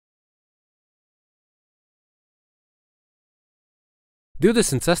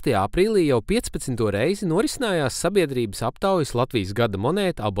26. aprīlī jau 15. reizi norisinājās Sabiedrības aptaujas Latvijas gada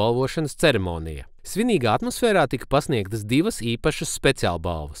monēta apbalvošanas ceremonija. Svinīgā atmosfērā tika pasniegtas divas īpašas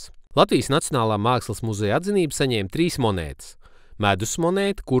speciālbalvas. Latvijas Nacionālā mākslas muzeja atzinību saņēma 3 monētas – Medus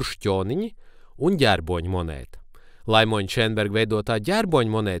monēta, kuršķoniņi un ģērboņu monēta. Laimoņa Šenberga veidotā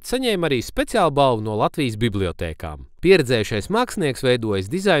ģērboņu monēta saņēma arī speciālu balvu no Latvijas bibliotēkām. Pieredzējušais mākslinieks veidojis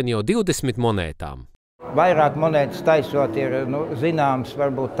dizainu jau 20 monētām. Vairāk monētas taisot ir zināms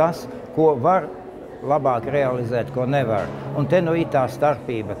varbūt tas, ko var labāk realizēt, ko nevar. Un te ir tā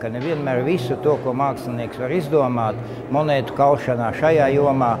starpība, ka nevienmēr visu to, ko mākslinieks var izdomāt, monētu kaušanā šajā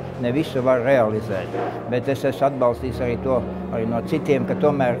jomā ne visu var realizēt. Bet es esmu atbalstījis arī no citiem, ka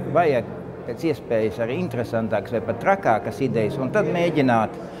tomēr vajag pēc iespējas arī interesantākas vai pat trakākas idejas, un tad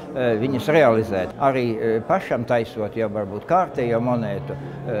mēģināt viņas realizēt. Arī pašam taisot jau varbūt kārtējo monētu,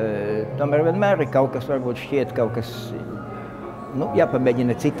 tomēr vienmēr ir kaut kas, varbūt šķiet kaut kas,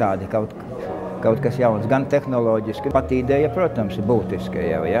 jāpamēģina citādi, kaut kas jauns, gan tehnoloģiski. Pat ideja, protams, ir būtiska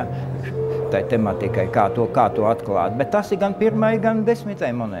jau, ja? Tai tematikai, kā to atklāt, bet tas ir gan pirmai, gan 10.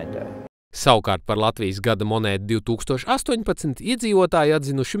 monētai. Savukārt par Latvijas gada monētu 2018 iedzīvotāji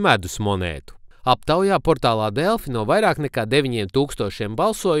atzinuši Medus monētu. Aptaujā portālā Delfi no vairāk nekā 9000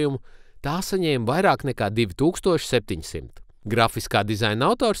 balsojumu tā saņēma vairāk nekā 2700. Grafiskā dizaina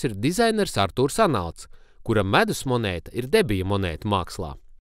autors ir dizainers Artūrs Analts, kuram Medus monēta ir debija monētu mākslā.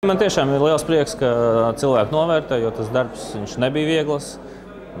 Man tiešām ir liels prieks, ka cilvēki novērtē, jo tas darbs viņš nebija viegls.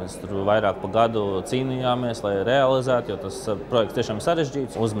 Mēs tur vairāk pa gadu cīnījāmies, lai realizētu, jo tas projekts tiešām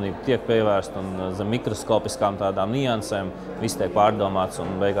sarežģīts. Uzmanība tiek pievērsta un zem mikroskopiskām tādām niansēm viss tiek pārdomāts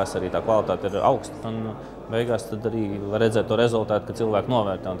un beigās arī tā kvalitāte ir augsta. Un beigās tad arī var redzēt to rezultātu, ka cilvēki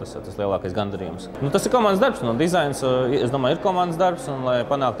novērtē, un tas ir tas lielākais gandarījums. Tas ir komandas darbs, dizains, es domāju, ir komandas darbs, un lai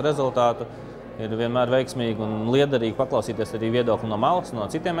panāktu rezultātu, ir vienmēr veiksmīgi un liederīgi paklausīties arī viedokli no malas,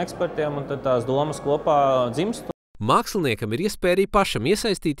 no citiem ekspertiem, un tad tās domas kopā dzimst. Māksliniekam ir iespēja arī pašam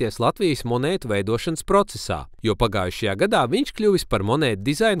iesaistīties Latvijas monētu veidošanas procesā, jo pagājušajā gadā viņš kļuvis par monētu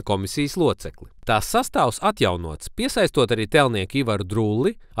dizaina komisijas locekli. Tās sastāvs atjaunots, piesaistot arī tēlnieku Ivaru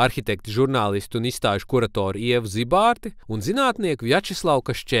Drulli, arhitekti, žurnālistu un izstāžu kuratoru Ievu Zibārti un zinātnieku Vjačeslavu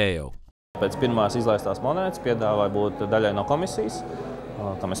Kašķējevu. Pēc pirmās izlaistās monētas piedāvāja būt daļai no komisijas,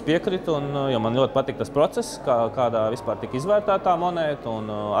 kam es piekritu, jo man ļoti patika tas process, kādā vispār tika izvērtēta tā monēta un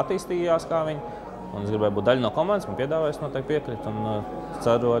attīstījās kā viņa. Un es gribēju būt daļa no komandas, man piedāvāja, es noteikti piekrītu un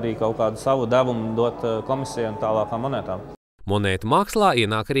ceru arī kaut kādu savu devumu dot komisijai un tālākām monētām. Monētu mākslā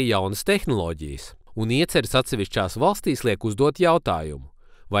ienāk arī jaunas tehnoloģijas, un ieceres atsevišķās valstīs liek uzdot jautājumu,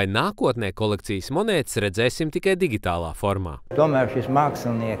 vai nākotnē kolekcijas monētas redzēsim tikai digitālā formā. Tomēr šis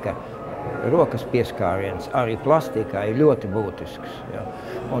mākslinieka rokas pieskāriens arī plastikā ir ļoti būtisks. Ja?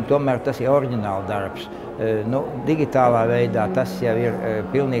 Un tomēr tas ir oriģināla darbs. Digitālā veidā tas jau ir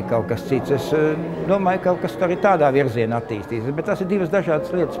pilnīgi kaut kas cits. Es domāju, ka kaut kas arī tādā virzienā attīstīsies, bet tas ir divas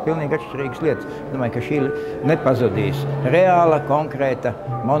dažādas lietas, pilnīgi atšķirīgas lietas. Es domāju, ka šī nepazudīs. Reāla, konkrēta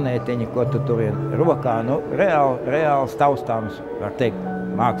monētiņa, ko tu tur rokā, reāls taustāms, var teikt,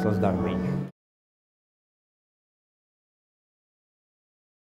 mākslas darbiņš.